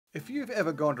If you've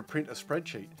ever gone to print a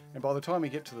spreadsheet and by the time you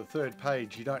get to the third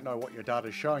page you don't know what your data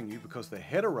is showing you because the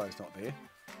header row's not there,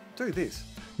 do this.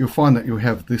 You'll find that you'll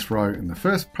have this row in the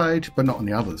first page but not on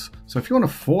the others. So if you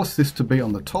want to force this to be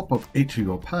on the top of each of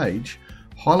your page,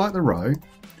 highlight the row,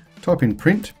 type in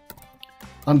print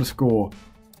underscore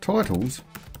titles.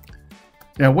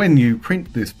 Now when you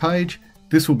print this page,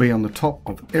 this will be on the top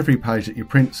of every page that you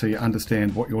print so you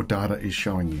understand what your data is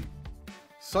showing you.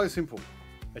 So simple.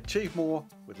 Achieve more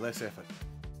with less effort.